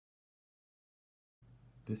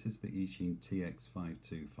This is the Eachine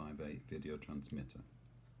TX5258 video transmitter,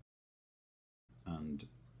 and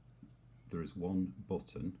there is one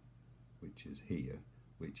button which is here,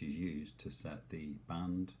 which is used to set the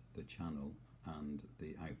band, the channel and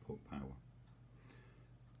the output power.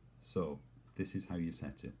 So this is how you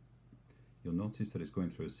set it. You'll notice that it's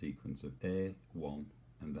going through a sequence of A1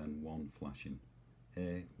 and then 1 flashing,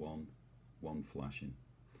 A1, 1 flashing,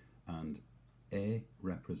 and A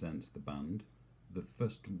represents the band, the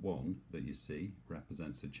first one that you see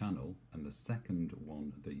represents the channel, and the second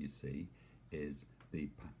one that you see is the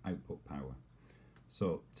output power.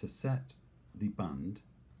 So to set the band,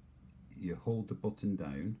 you hold the button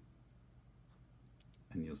down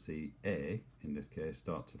and you'll see A, in this case,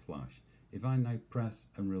 start to flash. If I now press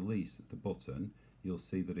and release the button, you'll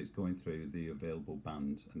see that it's going through the available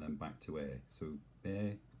bands and then back to A. So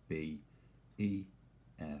A, B, E,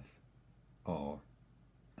 F, R,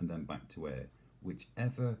 and then back to A.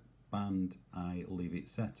 Whichever band I leave it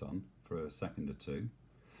set on for a second or two,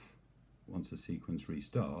 once the sequence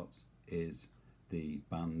restarts, is the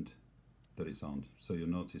band that it's on. So you'll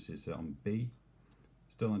notice it's on B,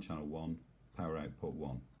 still on channel 1, power output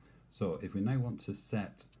 1. So if we now want to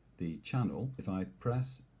set the channel, if I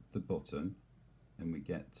press the button and we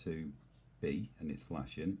get to B and it's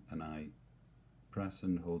flashing, and I press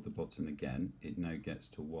and hold the button again, it now gets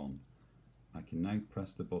to 1. I can now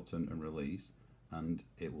press the button and release, and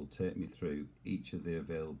it will take me through each of the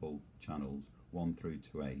available channels 1 through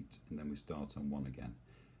to 8, and then we start on 1 again.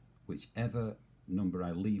 Whichever number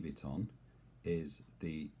I leave it on is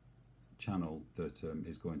the channel that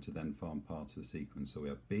is going to then form part of the sequence. So we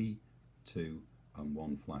have B, 2 and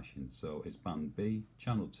 1 flashing. So it's band B,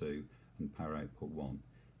 channel 2 and power output 1.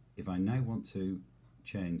 If I now want to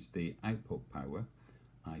change the output power,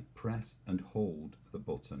 I press and hold the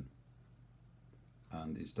button,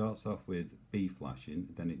 and it starts off with B flashing,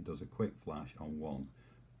 then it does a quick flash on 1.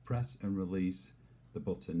 Press and release the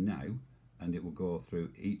button now, and it will go through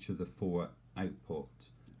each of the 4 output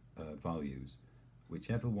values.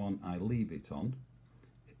 Whichever one I leave it on,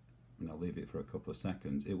 and I'll leave it for a couple of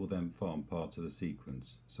seconds, it will then form part of the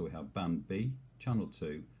sequence. So we have band B, channel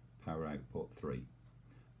 2, power output 3.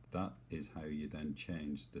 That is how you then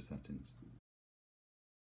change the settings.